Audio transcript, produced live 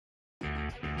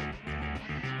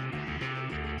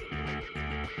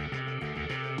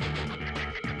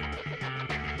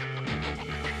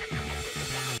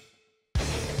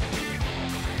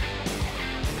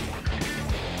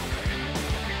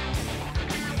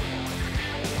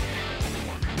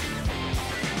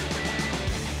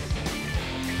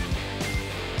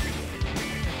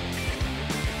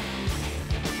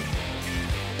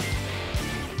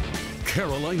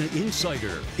Carolina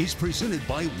Insider is presented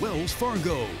by Wells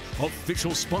Fargo,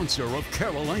 official sponsor of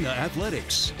Carolina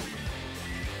Athletics.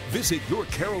 Visit your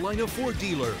Carolina Ford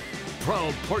dealer,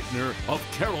 proud partner of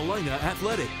Carolina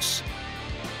Athletics.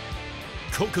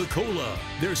 Coca-Cola,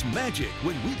 there's magic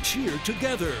when we cheer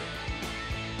together.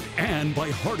 And by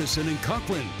Hardison and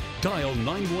Cochran, dial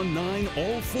 919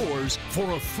 all fours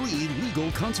for a free legal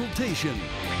consultation.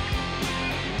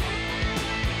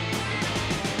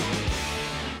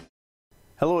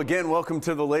 Hello again, welcome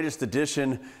to the latest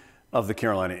edition of the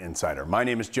Carolina Insider. My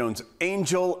name is Jones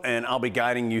Angel, and I'll be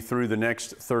guiding you through the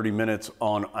next 30 minutes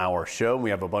on our show. We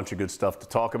have a bunch of good stuff to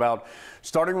talk about,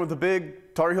 starting with the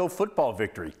big Tar Heel football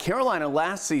victory. Carolina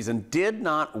last season did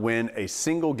not win a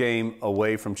single game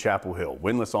away from Chapel Hill,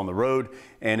 winless on the road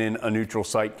and in a neutral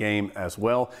site game as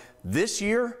well. This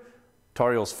year,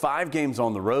 Tar Heels 5 games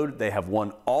on the road. They have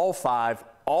won all five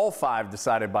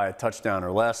decided by a touchdown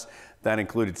or less. That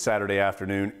included Saturday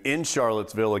afternoon in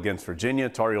Charlottesville against Virginia.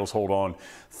 Tar Heels hold on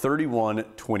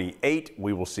 31-28.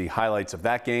 We will see highlights of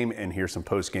that game and hear some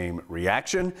post-game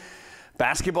reaction.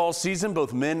 Basketball season,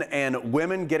 both men and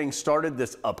women, getting started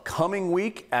this upcoming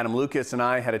week. Adam Lucas and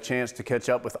I had a chance to catch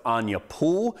up with Anya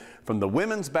Poole from the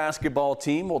women's basketball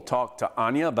team. We'll talk to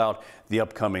Anya about the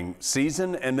upcoming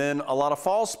season. And then a lot of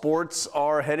fall sports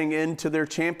are heading into their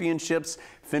championships,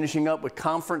 finishing up with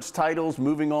conference titles,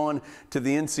 moving on to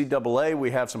the NCAA. We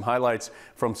have some highlights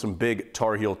from some big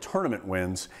Tar Heel tournament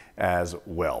wins as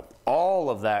well.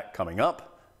 All of that coming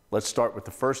up. Let's start with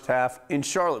the first half in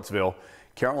Charlottesville.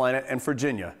 Carolina and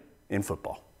Virginia in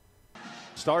football.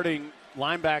 Starting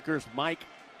linebackers Mike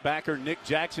Backer, Nick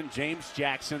Jackson, James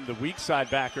Jackson, the weak side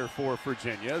backer for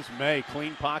Virginia. As May,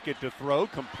 clean pocket to throw,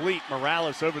 complete.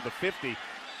 Morales over the 50,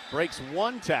 breaks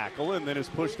one tackle and then is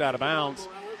pushed out of bounds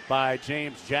by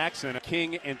James Jackson.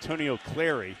 King, Antonio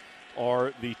Clary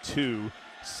are the two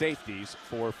safeties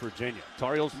for Virginia.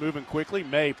 Tar Heels moving quickly.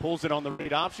 May pulls it on the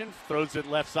read option, throws it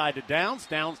left side to Downs.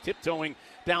 Downs tiptoeing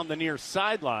down the near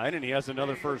sideline, and he has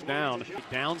another first down.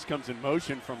 Downs comes in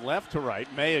motion from left to right.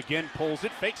 May again pulls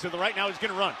it, fakes to the right. Now he's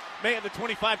going to run. May at the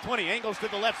 25-20, angles to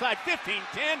the left side,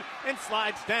 15-10, and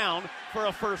slides down for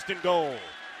a first and goal.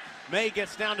 May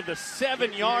gets down to the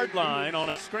 7-yard line on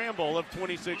a scramble of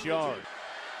 26 yards.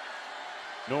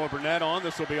 Noah Burnett on.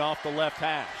 This will be off the left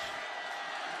hash.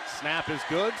 Snap is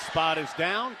good, spot is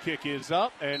down, kick is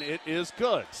up, and it is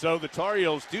good. So the Tar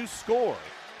Heels do score,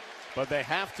 but they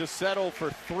have to settle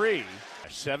for 3.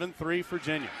 7-3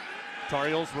 Virginia. Tar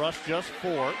Heels rush just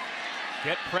 4.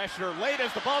 Get pressure late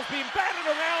as the ball's being batted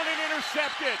around and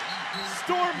intercepted.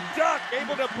 Storm Duck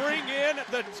able to bring in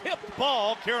the tipped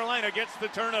ball. Carolina gets the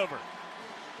turnover.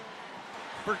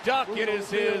 For Duck, it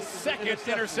is his second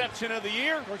interception of the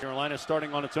year. Carolina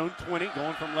starting on its own 20,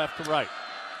 going from left to right.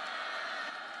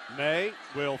 May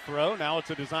will throw. Now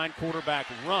it's a design quarterback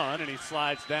run, and he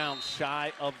slides down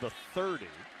shy of the 30.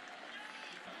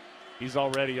 He's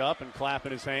already up and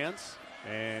clapping his hands,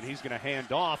 and he's going to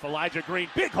hand off. Elijah Green,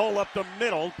 big hole up the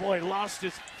middle. Boy, lost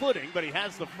his footing, but he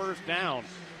has the first down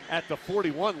at the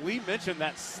 41. Lee mentioned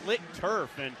that slick turf,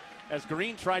 and as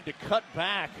Green tried to cut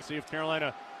back, see if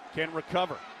Carolina can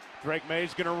recover. Drake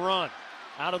May's going to run.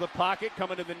 Out of the pocket,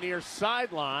 coming to the near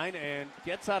sideline, and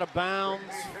gets out of bounds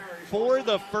for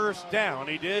the first down.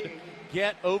 He did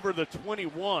get over the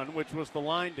 21, which was the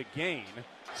line to gain.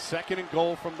 Second and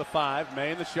goal from the 5.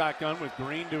 May in the shotgun with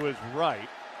Green to his right.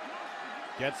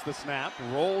 Gets the snap,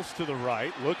 rolls to the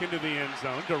right, looking to the end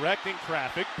zone, directing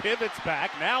traffic, pivots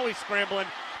back. Now he's scrambling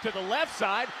to the left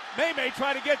side. May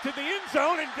try to get to the end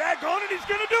zone, and daggone it, he's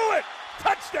going to do it.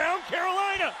 Touchdown,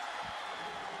 Carolina.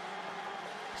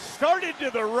 Started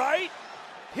to the right,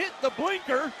 hit the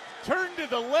blinker, turned to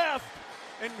the left,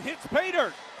 and hits pay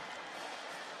dirt.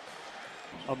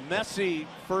 A messy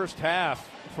first half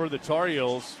for the Tar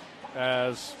Heels,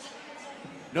 as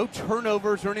no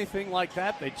turnovers or anything like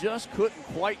that. They just couldn't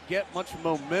quite get much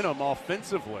momentum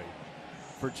offensively.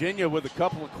 Virginia with a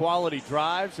couple of quality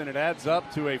drives, and it adds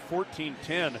up to a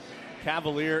 14-10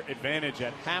 Cavalier advantage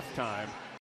at halftime.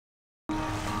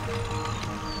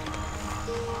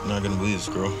 Not gonna believe this,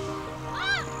 girl.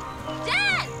 Mom!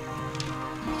 Dad!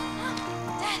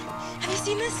 Dad, have you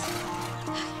seen this?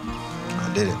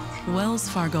 I did it. Wells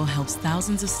Fargo helps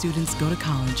thousands of students go to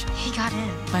college He got in.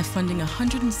 by funding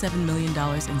 $107 million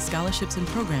in scholarships and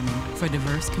programming for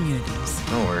diverse communities.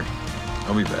 Don't worry.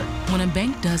 I'll be back. When a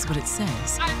bank does what it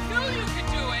says, I knew you could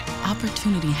do it!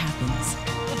 opportunity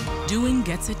happens. Doing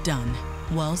gets it done.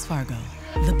 Wells Fargo,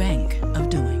 the bank of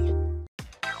doing.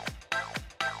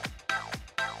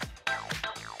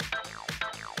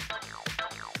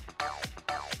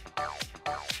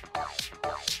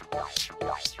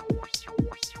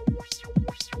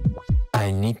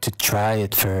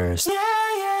 it first.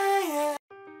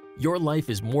 Your life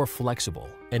is more flexible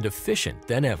and efficient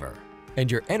than ever,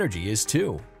 and your energy is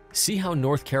too. See how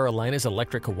North Carolina's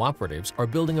electric cooperatives are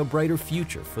building a brighter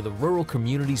future for the rural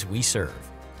communities we serve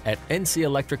at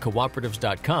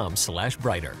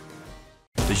ncelectriccooperatives.com/brighter.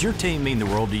 Does your team mean the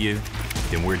world to you?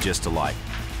 Then we're just alike.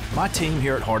 My team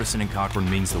here at Hardison & Cochran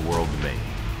means the world to me.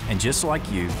 And just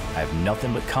like you, I have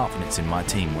nothing but confidence in my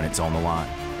team when it's on the line.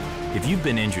 If you've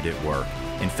been injured at work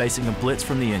and facing a blitz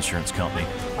from the insurance company,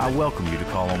 I welcome you to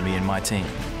call on me and my team.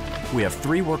 We have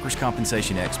 3 workers'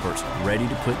 compensation experts ready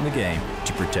to put in the game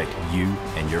to protect you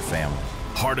and your family.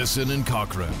 Hardison &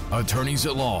 Cochran, attorneys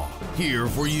at law, here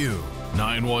for you.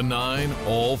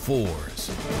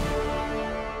 919-ALL-4s.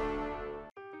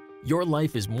 Your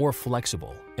life is more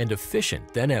flexible and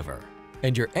efficient than ever,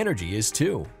 and your energy is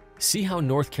too. See how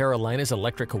North Carolina's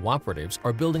electric cooperatives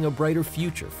are building a brighter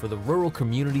future for the rural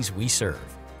communities we serve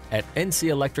at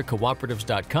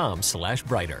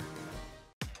ncelectriccooperatives.com/brighter.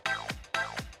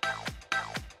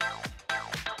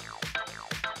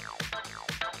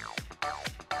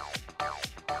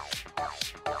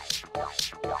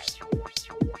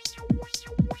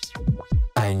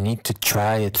 I need to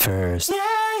try it first.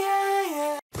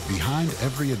 Behind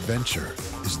every adventure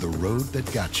is the road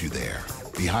that got you there.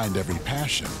 Behind every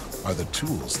passion are the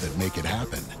tools that make it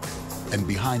happen. And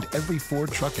behind every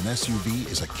Ford truck and SUV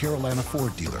is a Carolina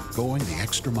Ford dealer going the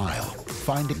extra mile,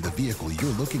 finding the vehicle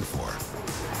you're looking for.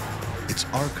 It's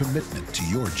our commitment to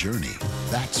your journey.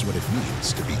 That's what it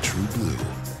means to be true blue.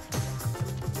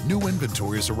 New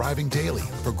inventory is arriving daily.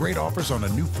 For great offers on a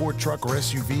new Ford truck or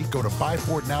SUV, go to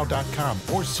buyfordnow.com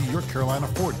or see your Carolina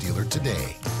Ford dealer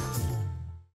today.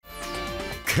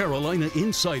 Carolina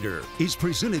Insider is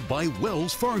presented by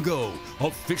Wells Fargo,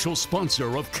 official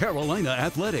sponsor of Carolina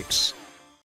Athletics.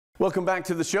 Welcome back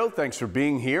to the show. Thanks for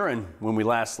being here. And when we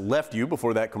last left you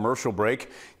before that commercial break,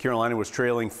 Carolina was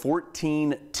trailing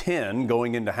 14-10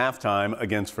 going into halftime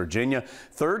against Virginia.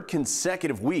 3rd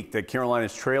consecutive week that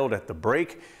Carolina's trailed at the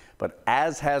break. But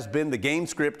as has been the game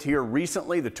script here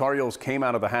recently, the Tar Heels came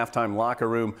out of the halftime locker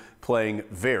room playing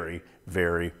very,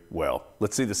 very well.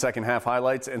 Let's see the second half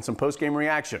highlights and some post-game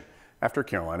reaction after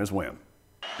Carolina's win.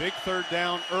 Big 3rd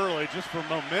down early just for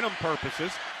momentum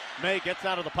purposes. May gets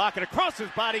out of the pocket, across his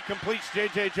body, completes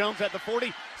J.J. Jones at the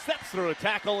 40, steps through a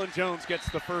tackle, and Jones gets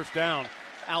the first down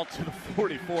out to the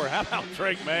 44. How about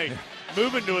Drake May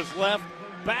moving to his left,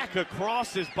 back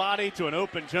across his body to an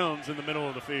open Jones in the middle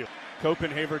of the field.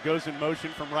 Copenhaver goes in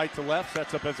motion from right to left,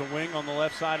 sets up as a wing on the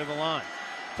left side of the line.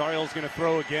 Tar Heels going to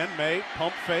throw again. May,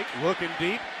 pump fake, looking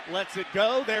deep, lets it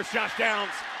go. There's Josh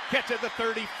Downs. Catch at the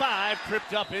 35,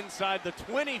 tripped up inside the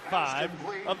 25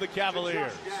 of the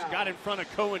Cavaliers. Got in front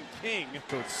of Cohen King.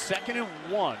 So it's 2nd and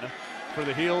 1 for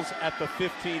the Heels at the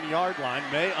 15-yard line.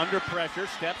 May under pressure,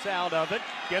 steps out of it,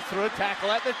 gets through a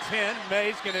tackle at the 10.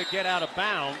 May's going to get out of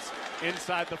bounds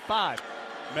inside the 5.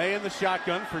 May in the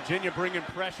shotgun. Virginia bringing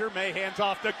pressure. May hands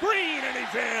off to Green, and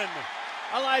he's in.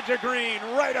 Elijah Green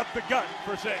right up the gut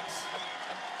for 6.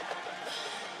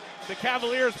 The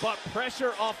Cavaliers bought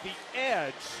pressure off the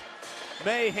edge.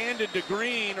 May handed to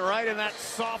Green right in that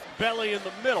soft belly in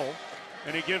the middle,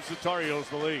 and he gives the Tar Heels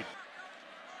the lead.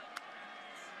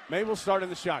 May will start in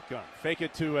the shotgun. Fake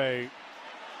it to a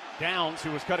Downs, who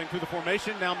was cutting through the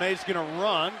formation. Now May's going to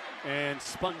run and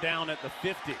spun down at the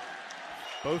 50.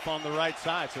 Both on the right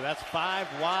side, so that's 5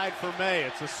 wide for May.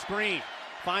 It's a screen.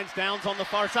 Finds Downs on the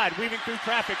far side, weaving through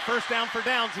traffic. First down for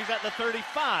Downs. He's at the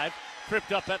 35,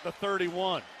 tripped up at the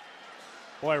 31.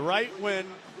 Boy, right when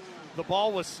the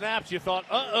ball was snapped, you thought,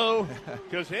 uh-oh,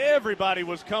 because everybody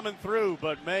was coming through,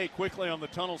 but May quickly on the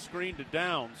tunnel screen to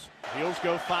Downs. Heels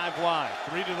go 5 wide,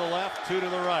 3 to the left, 2 to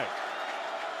the right.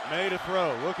 May to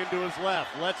throw, looking to his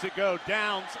left, lets it go.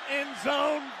 Downs, end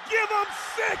zone, give him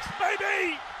 6,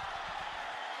 baby!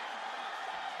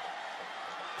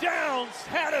 Downs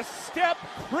had a step,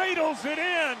 cradles it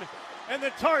in, and the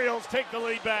Tar Heels take the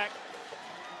lead back.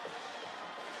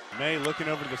 May looking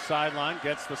over to the sideline,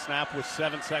 gets the snap with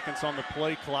 7 seconds on the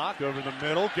play clock. Over the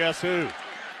middle, guess who?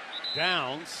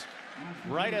 Downs,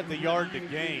 right at the yard to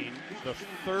gain, the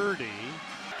 30.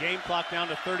 Game clock down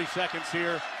to 30 seconds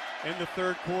here in the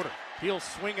 3rd quarter. He'll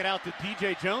swing it out to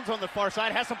DJ Jones on the far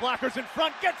side, has some blockers in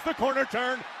front, gets the corner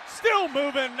turn, still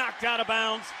moving, knocked out of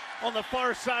bounds on the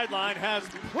far sideline, has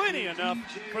plenty enough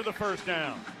for the first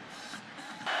down.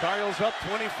 Tar Heels up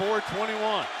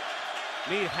 24-21.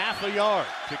 Need half a yard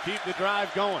to keep the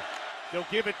drive going. They'll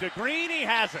give it to Green. He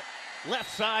has it.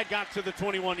 Left side got to the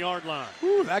 21-yard line.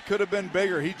 Ooh, that could have been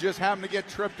bigger. He just happened to get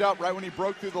tripped up right when he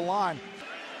broke through the line.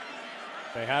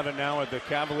 They have it now at the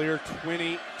Cavalier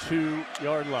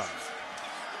 22-yard line.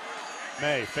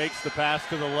 May fakes the pass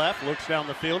to the left, looks down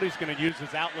the field. He's going to use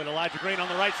his outlet. Elijah Green on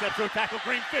the right, steps to a tackle.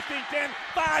 Green, 15, 10,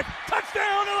 5.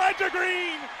 Touchdown, Elijah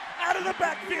Green! Out of the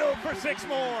backfield for 6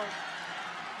 more.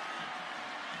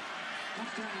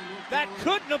 That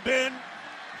couldn't have been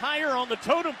higher on the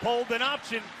totem pole than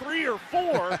option 3 or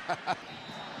 4.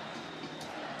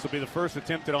 This will be the first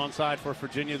attempted onside for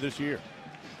Virginia this year.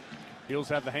 Heels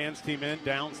have the hands team in.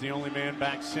 Downs the only man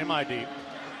back semi-deep.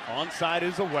 Onside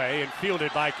is away and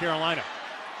fielded by Carolina.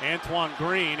 Antoine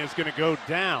Green is going to go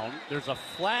down. There's a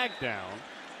flag down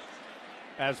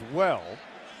as well.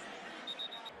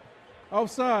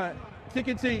 Offside.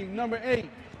 Kicking team, number 8.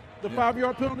 The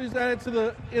 5-yard penalty is added to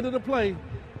the end of the play.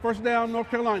 First down, North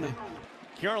Carolina.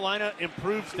 Carolina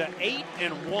improves to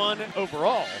 8-1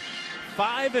 overall.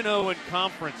 5-0 in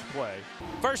conference play.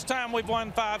 First time we've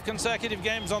won 5 consecutive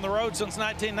games on the road since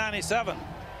 1997.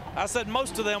 I said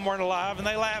most of them weren't alive, and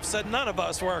they laughed, said none of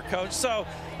us were, Coach. So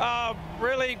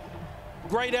really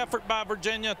great effort by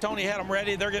Virginia. Tony had them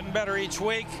ready. They're getting better each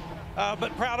week.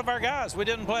 But proud of our guys. We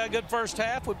didn't play a good first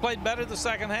half. We played better the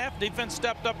second half. Defense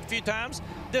stepped up a few times.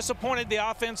 Disappointed the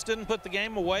offense didn't put the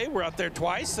game away. We're out there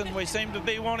twice, and we seem to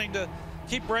be wanting to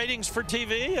keep ratings for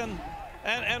TV,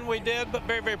 and we did, but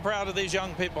very, very proud of these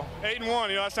young people.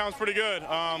 8-1, that sounds pretty good.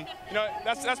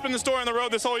 That's been the story on the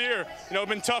road this whole year. It's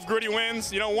been tough, gritty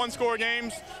wins, 1-score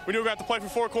games. We knew we got to play for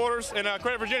 4 quarters, and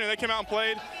credit Virginia, they came out and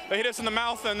played. They hit us in the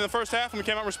mouth in the first half, and we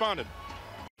came out and responded.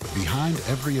 Behind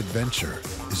every adventure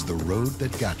is the road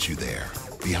that got you there.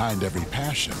 Behind every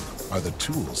passion are the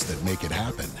tools that make it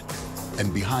happen.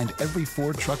 And behind every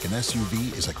Ford truck and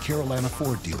SUV is a Carolina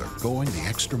Ford dealer going the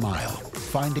extra mile,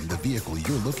 finding the vehicle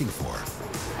you're looking for.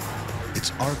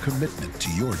 It's our commitment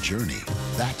to your journey.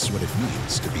 That's what it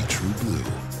means to be True Blue.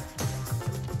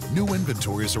 New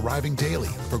inventory is arriving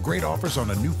daily. For great offers on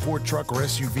a new Ford truck or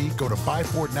SUV, go to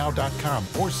buyfordnow.com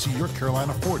or see your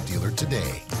Carolina Ford dealer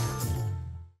today.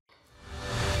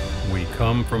 We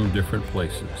come from different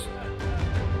places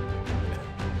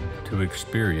to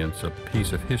experience a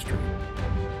piece of history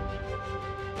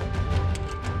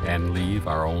and leave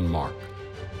our own mark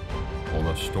on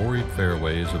the storied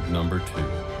fairways of number 2.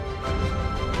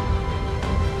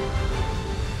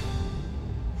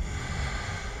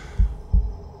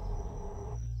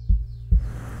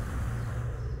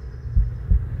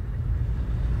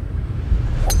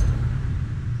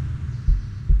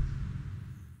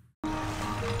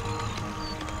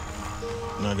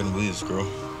 I'm not gonna believe this, girl.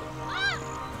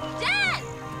 Dad!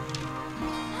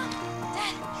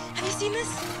 Dad, have you seen this?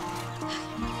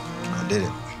 I did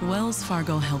it. Wells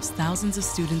Fargo helps thousands of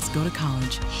students go to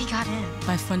college. He got in.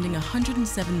 By funding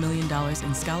 $107 million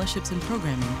in scholarships and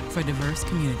programming for diverse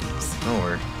communities. Don't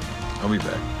worry, I'll be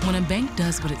back. When a bank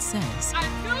does what it says, I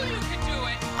knew you could do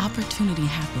it. Opportunity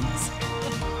happens.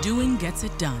 Doing gets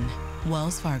it done.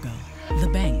 Wells Fargo, the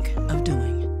bank of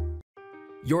doing.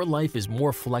 Your life is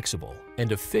more flexible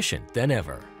and efficient than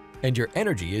ever, and your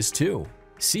energy is too.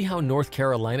 See how North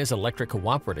Carolina's electric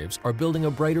cooperatives are building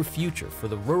a brighter future for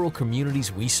the rural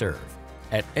communities we serve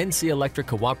at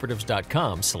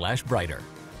ncelectriccooperatives.com/brighter.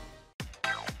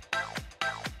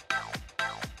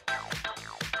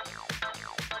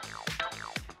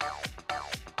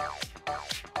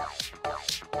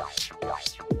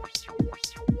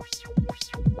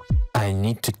 I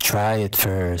need to try it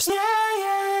first.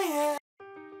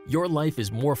 Your life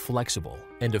is more flexible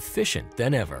and efficient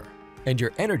than ever, and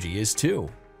your energy is too.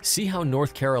 See how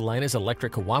North Carolina's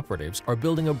electric cooperatives are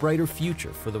building a brighter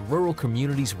future for the rural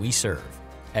communities we serve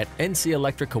at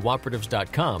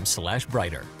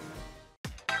ncelectriccooperatives.com/brighter.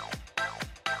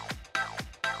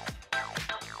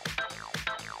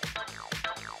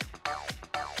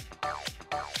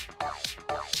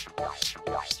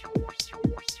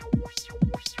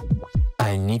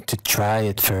 I need to try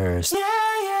it first.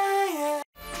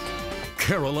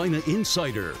 Carolina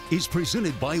Insider is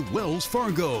presented by Wells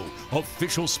Fargo,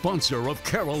 official sponsor of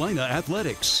Carolina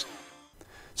Athletics.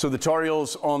 So the Tar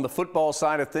Heels on the football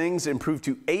side of things improved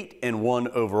to 8-1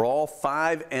 overall,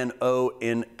 5-0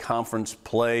 in conference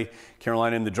play.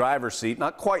 Carolina in the driver's seat,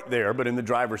 not quite there, but in the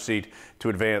driver's seat to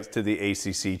advance to the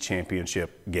ACC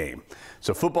championship game.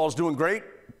 So football's doing great.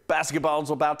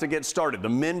 Basketball's about to get started. The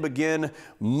men begin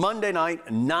Monday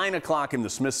night, 9 o'clock in the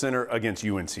Smith Center against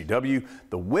UNCW.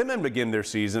 The women begin their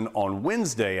season on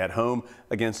Wednesday at home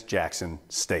against Jackson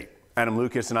State. Adam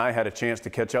Lucas and I had a chance to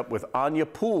catch up with Anya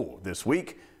Poole this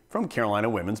week from Carolina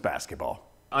women's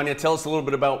basketball. Anya, tell us a little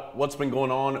bit about what's been going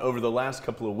on over the last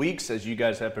couple of weeks as you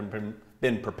guys have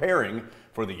been preparing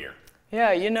for the year.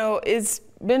 Yeah, it's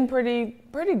been pretty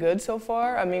good so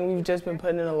far. I mean, we've just been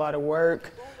putting in a lot of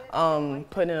work.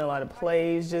 putting in a lot of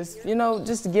plays, just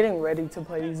getting ready to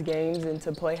play these games and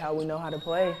to play how we know how to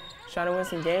play. Trying to win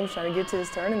some games, trying to get to this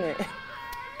tournament.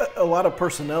 A lot of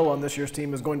personnel on this year's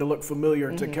team is going to look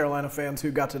familiar to Carolina fans who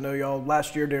got to know y'all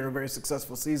last year during a very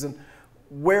successful season.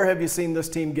 Where have you seen this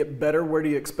team get better? Where do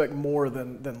you expect more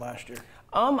than last year?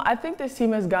 I think this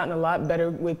team has gotten a lot better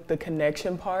with the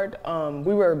connection part.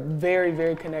 We were very,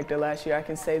 very connected last year, I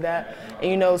can say that.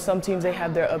 And some teams, they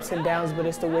have their ups and downs, but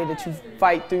it's the way that you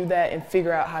fight through that and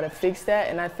figure out how to fix that.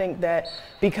 And I think that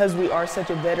because we are such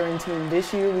a veteran team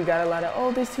this year, we got a lot of,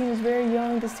 oh, this team is very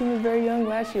young, this team is very young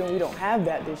last year, and we don't have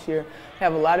that this year. We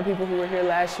have a lot of people who were here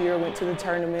last year, went to the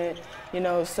tournament,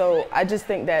 so I just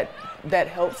think that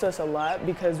helps us a lot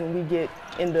because when we get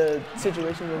in the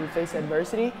situation where we face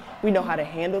adversity, we know how to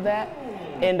handle that.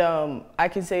 And I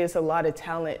can say it's a lot of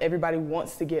talent. Everybody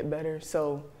wants to get better.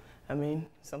 So,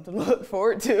 something to look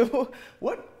forward to.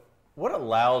 What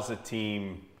allows a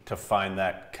team to find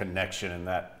that connection and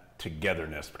that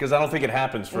togetherness? Because I don't think it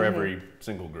happens for every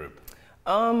single group.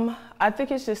 I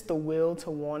think it's just the will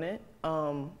to want it.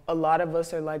 A lot of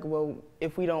us are like, well,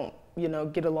 if we don't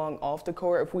get along off the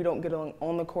court, if we don't get along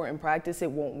on the court in practice, it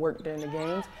won't work during the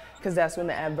games, because that's when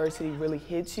the adversity really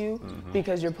hits you,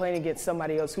 because you're playing against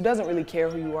somebody else who doesn't really care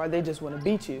who you are, they just want to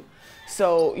beat you.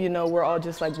 So, we're all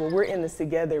just like, well, we're in this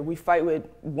together. We fight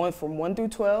from 1 through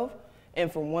 12,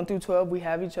 and from 1 through 12, we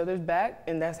have each other's back,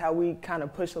 and that's how we kind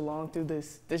of push along through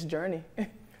this journey.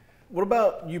 What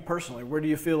about you personally? Where do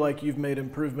you feel like you've made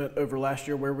improvement over last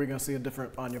year? Where are we going to see a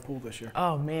different Anya Poole this year?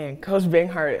 Oh, man. Coach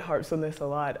Banghart harps on this a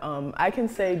lot. I can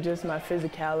say just my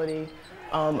physicality.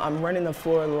 I'm running the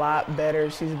floor a lot better.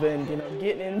 She's been,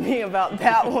 getting in me about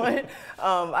that one.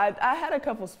 I had a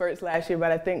couple spurts last year,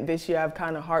 but I think this year I've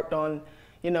kind of harped on,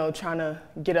 trying to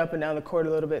get up and down the court a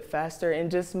little bit faster.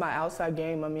 And just my outside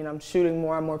game, I'm shooting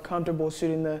more. I'm more comfortable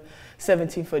shooting the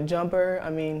 17-foot jumper.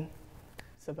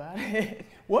 That's about it.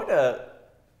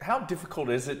 How difficult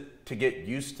is it to get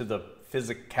used to the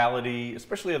physicality,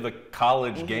 especially of the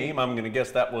college game? I'm going to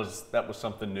guess that was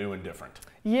something new and different.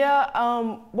 Yeah.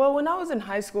 Well, when I was in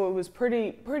high school, it was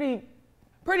pretty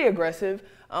aggressive.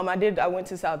 I went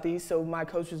to Southeast, so my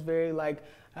coach was very like,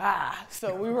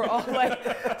 So we were all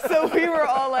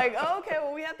like, oh, okay,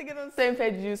 well, we have to get on the same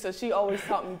page as you. So she always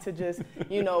taught me to just,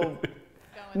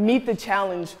 meet the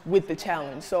challenge with the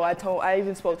challenge. So I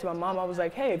even spoke to my mom. I was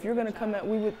like, hey, if you're going to come at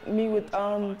me with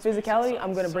physicality,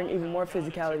 I'm going to bring even more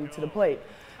physicality to the plate.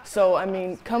 So,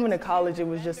 coming to college, it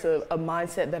was just a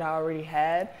mindset that I already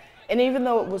had. And even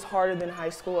though it was harder than high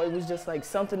school, it was just like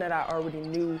something that I already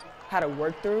knew how to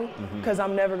work through, because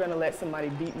I'm never going to let somebody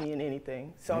beat me in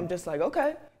anything. So I'm just like,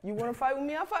 okay, you want to fight with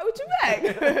me, I'll fight with you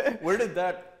back. Where did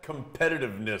that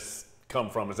competitiveness come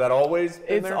from? Is that always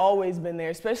been there? It's always been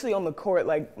there, especially on the court.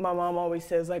 Like my mom always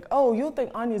says, like, oh, you'll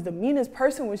think Anya's the meanest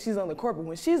person when she's on the court, but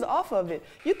when she's off of it,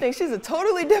 you think she's a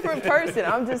totally different person.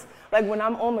 I'm just like, when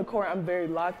I'm on the court, I'm very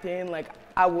locked in. Like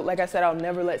I said, I'll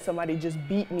never let somebody just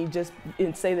beat me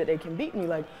and say that they can beat me.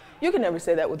 Like, you can never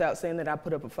say that without saying that I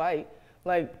put up a fight.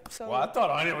 Well, I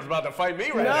thought Anya was about to fight me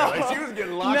right now. Like, she was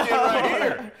getting locked in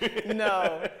right here.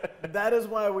 No. That is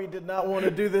why we did not want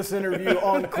to do this interview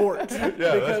on court,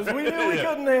 because we knew we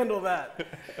couldn't handle that.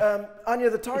 Anya,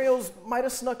 the Tar Heels might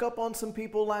have snuck up on some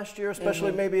people last year,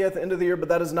 especially maybe at the end of the year, but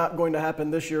that is not going to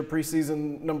happen this year,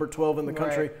 preseason number 12 in the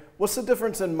country. Right. What's the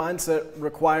difference in mindset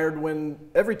required when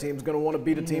every team's going to want to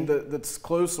beat a team that's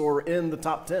close or in the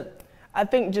top 10? I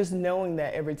think just knowing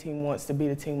that every team wants to beat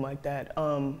a team like that.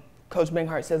 Coach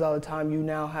Banghart says all the time,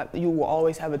 you will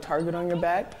always have a target on your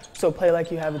back, so play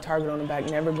like you have a target on the back.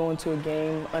 Never go into a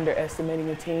game underestimating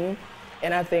a team.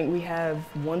 And I think we have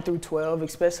 1 through 12,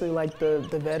 especially like the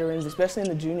veterans, especially in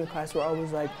the junior class, we're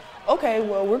always like, okay,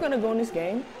 well, we're going to go in this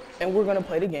game, and we're going to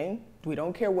play the game. We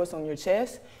don't care what's on your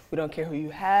chest. We don't care who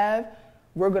you have.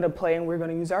 We're going to play, and we're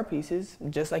going to use our pieces,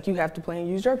 just like you have to play and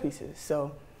use your pieces.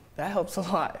 So that helps a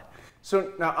lot.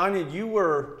 So now, Anya, you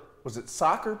were, was it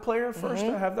soccer player first?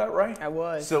 I have that right? I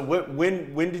was. So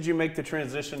when did you make the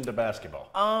transition to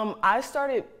basketball? I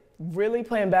started really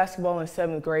playing basketball in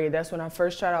 7th grade. That's when I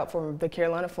first tried out for the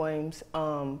Carolina Flames.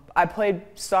 I played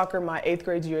soccer my 8th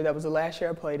grade year. That was the last year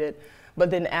I played it. But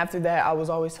then after that, I was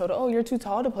always told, oh, you're too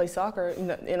tall to play soccer.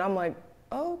 And I'm like,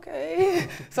 okay.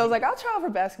 So I was like, I'll try out for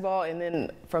basketball. And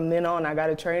then from then on, I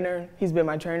got a trainer. He's been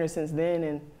my trainer since then,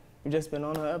 and we've just been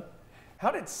on the up. How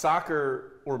did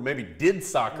soccer, or maybe did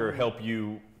soccer, help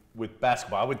you with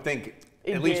basketball? I would think,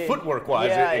 at least footwork-wise,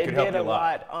 it could help you a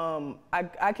lot.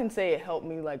 I can say it helped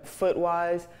me, like,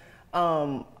 foot-wise.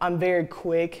 I'm very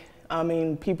quick. I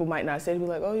mean, people might not say, be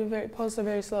like, oh, your posts are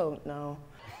very slow. No.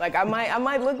 Like I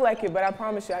might look like it, but I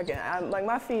promise you I can. Like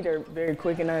my feet are very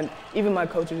quick, and even my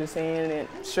coaches are saying it.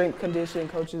 Strength conditioning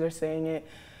coaches are saying it,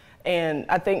 and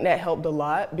I think that helped a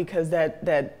lot because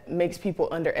that makes people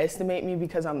underestimate me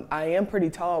because I am pretty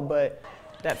tall, but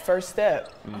that first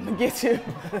step, I'm gonna get you.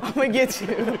 I'm gonna get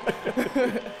you.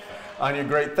 Anya,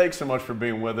 great. Thanks so much for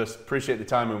being with us. Appreciate the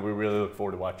time, and we really look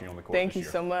forward to watching you on the court. Thank you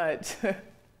so much. I'm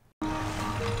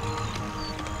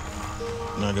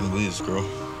not gonna believe this, girl.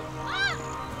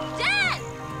 Dad!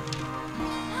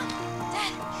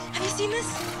 Dad, have you seen this?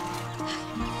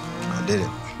 I did it.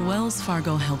 Wells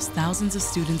Fargo helps thousands of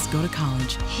students go to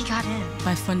college. He got in.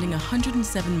 By funding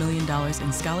 $107 million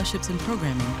in scholarships and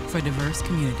programming for diverse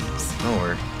communities. Don't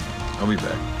worry. I'll be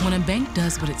back. When a bank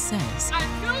does what it says, I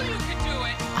knew you could do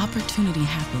it. Opportunity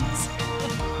happens.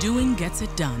 Doing gets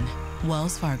it done.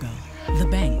 Wells Fargo, the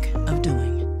bank of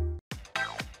doing.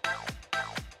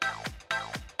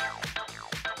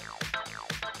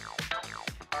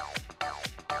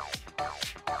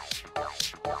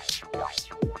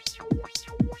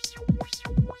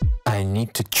 I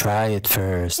need to try it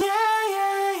first.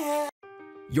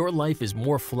 Your life is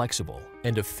more flexible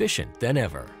and efficient than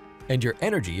ever, and your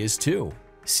energy is too.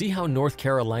 See how North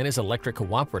Carolina's electric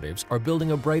cooperatives are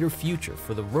building a brighter future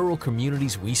for the rural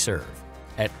communities we serve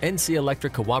at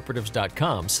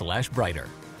ncelectriccooperatives.com/brighter.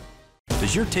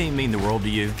 Does your team mean the world to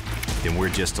you? Then we're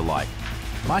just alike.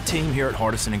 My team here at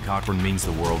Hardison and Cochran means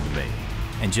the world to me.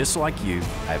 And just like you,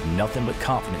 I have nothing but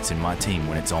confidence in my team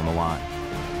when it's on the line.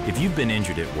 If you've been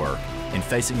injured at work and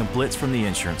facing a blitz from the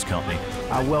insurance company,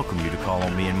 I welcome you to call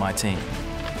on me and my team.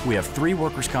 We have 3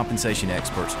 workers' compensation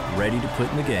experts ready to put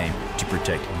in the game to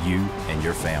protect you and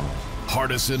your family.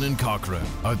 Hardison and Cochran,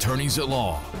 attorneys at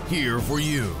law, here for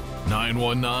you.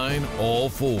 919 all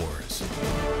fours.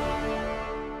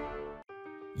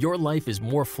 Your life is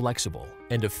more flexible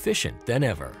and efficient than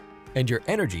ever, and your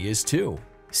energy is too.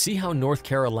 See how North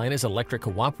Carolina's electric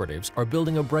cooperatives are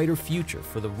building a brighter future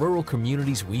for the rural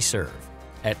communities we serve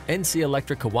at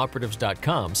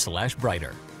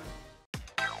ncelectriccooperatives.com/brighter.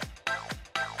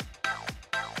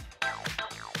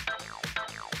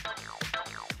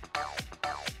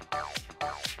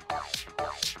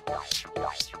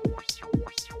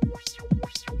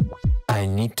 I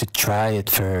need to try it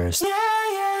first.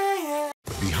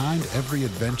 Behind every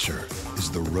adventure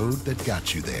is the road that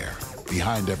got you there.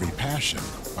 Behind every passion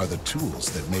are the tools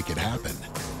that make it happen.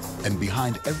 And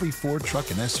behind every Ford truck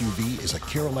and SUV is a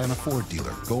Carolina Ford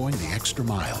dealer going the extra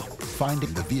mile,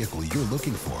 finding the vehicle you're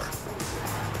looking for.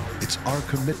 It's our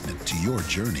commitment to your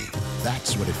journey.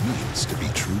 That's what it means to be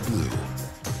true blue.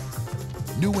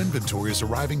 New inventory is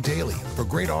arriving daily. For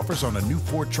great offers on a new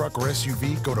Ford truck or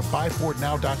SUV, go to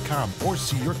buyfordnow.com or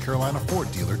see your Carolina Ford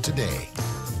dealer today.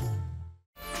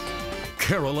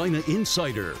 Carolina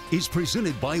Insider is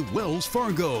presented by Wells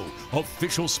Fargo,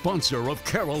 official sponsor of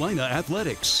Carolina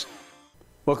Athletics.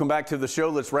 Welcome back to the show.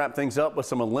 Let's wrap things up with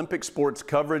some Olympic sports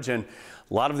coverage, and a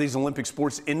lot of these Olympic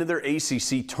sports into their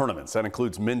ACC tournaments. That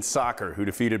includes men's soccer, who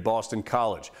defeated Boston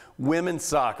College. Women's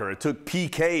soccer, it took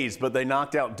PKs, but they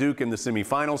knocked out Duke in the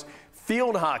semifinals.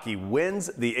 Field hockey wins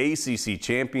the ACC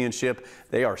championship.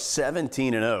 They are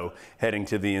 17-0 heading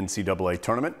to the NCAA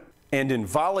tournament. And in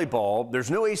volleyball, there's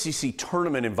no ACC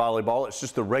tournament in volleyball. It's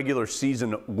just the regular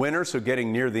season winner, so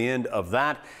getting near the end of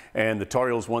that. And the Tar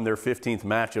Heels won their 15th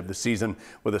match of the season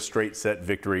with a straight set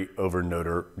victory over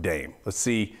Notre Dame. Let's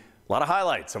see a lot of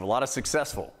highlights of a lot of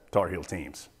successful Tar Heel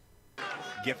teams.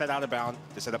 Gifford out of bounds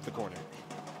to set up the corner.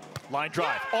 Line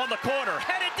drive on the corner,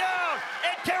 headed down,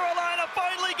 and Carolina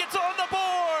finally gets on the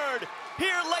board.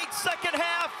 Here late second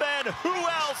half, and who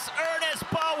else? Ernest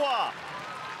Bawa.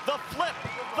 The flip,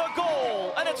 the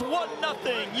goal, and it's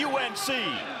 1-0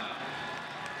 UNC.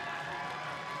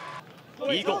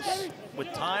 Eagles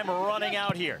with time running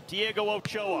out here. Diego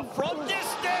Ochoa from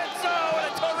distance. Oh,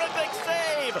 and a terrific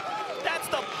save. That's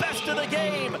the best of the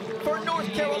game for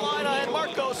North Carolina and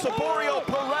Marco Saborio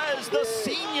Perez, the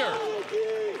senior.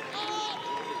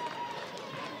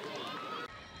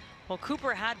 Well,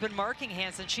 Cooper had been marking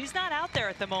Hansen. She's not out there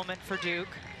at the moment for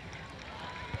Duke.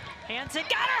 Hansen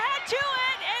got her head to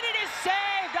it, and it is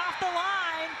saved off the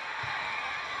line.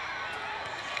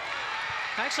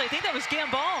 Actually, I think that was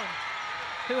Gambone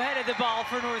who headed the ball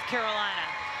for North Carolina.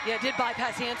 Yeah, it did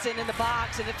bypass Hansen in the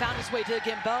box, and it found its way to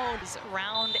Gambone.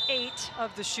 Round 8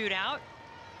 of the shootout.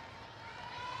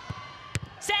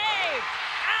 Save!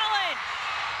 Allen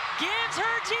gives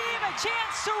her team a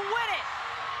chance to win it.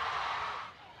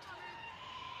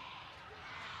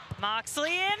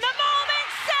 Moxley in the moment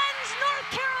sends North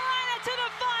Carolina to the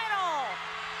final.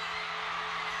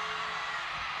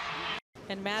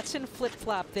 And Matson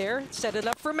flip-flop there. Set it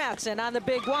up for Matson on the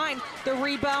big line. The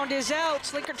rebound is out.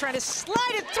 Slinker trying to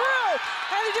slide it through.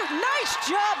 And they do nice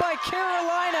job by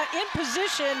Carolina in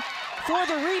position for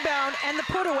the rebound and the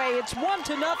put away. It's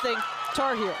 1-0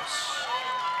 Tar Heels.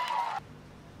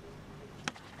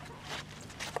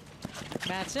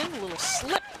 Matson, a little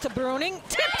slip to Bruning.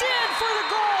 Tipped in for the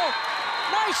goal.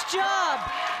 Nice job.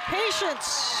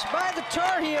 Patience by the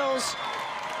Tar Heels.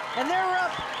 And they're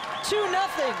up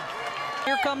 2-0.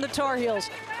 Here come the Tar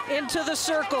Heels into the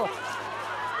circle.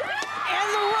 And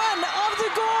the run of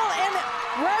the goal, and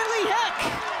Riley Heck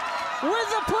with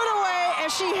the put away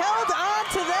as she held on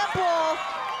to that ball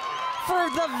for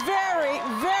the very,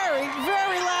 very,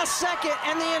 very last second.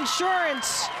 And the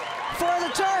insurance for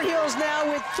the Tar Heels now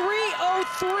with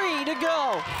 3:03 to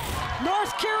go.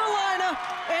 North Carolina,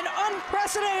 an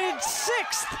unprecedented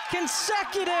 6th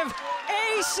consecutive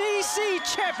ACC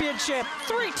championship,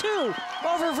 3-2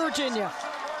 over Virginia.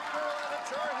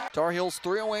 Tar Heels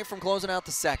 3 away from closing out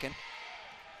the second.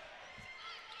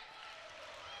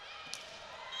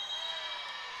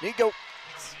 Nico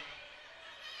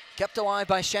kept alive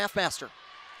by Schaffmaster.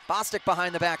 Bostic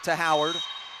behind the back to Howard.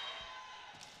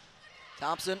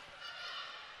 Thompson.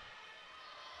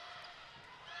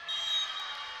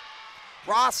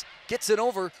 Ross gets it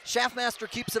over. Schaffmaster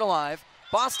keeps it alive.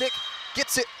 Bostic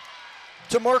gets it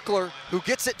to Merkler, who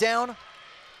gets it down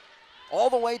all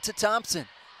the way to Thompson.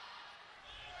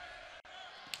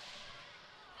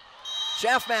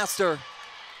 Schaffmaster.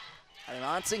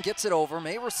 Monson gets it over.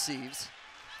 May receives.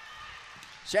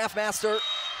 Schaffmaster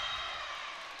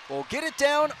will get it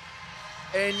down,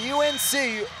 and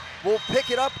UNC will pick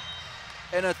it up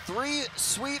in a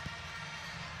 3-set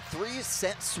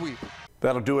sweep.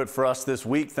 That'll do it for us this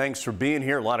week. Thanks for being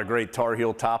here. A lot of great Tar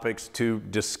Heel topics to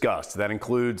discuss. That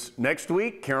includes next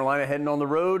week, Carolina heading on the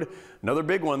road. Another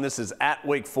big one. This is at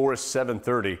Wake Forest,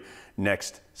 7:30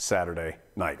 next Saturday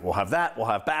night. We'll have that. We'll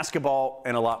have basketball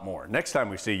and a lot more next time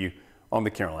we see you on the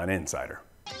Carolina Insider.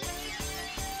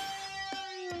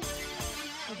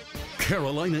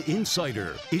 Carolina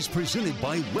Insider is presented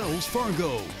by Wells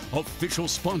Fargo, official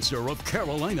sponsor of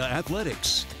Carolina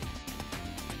Athletics.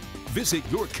 Visit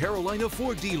your Carolina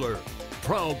Ford dealer,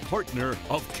 proud partner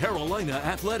of Carolina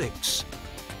Athletics.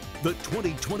 The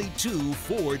 2022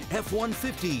 Ford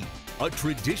F-150, a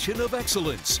tradition of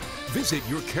excellence. Visit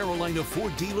your Carolina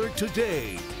Ford dealer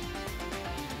today.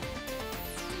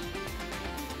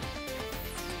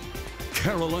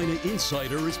 Carolina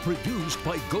Insider is produced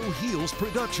by Go Heels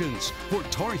Productions for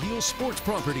Tar Heel Sports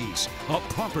Properties, a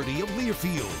property of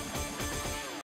Learfield.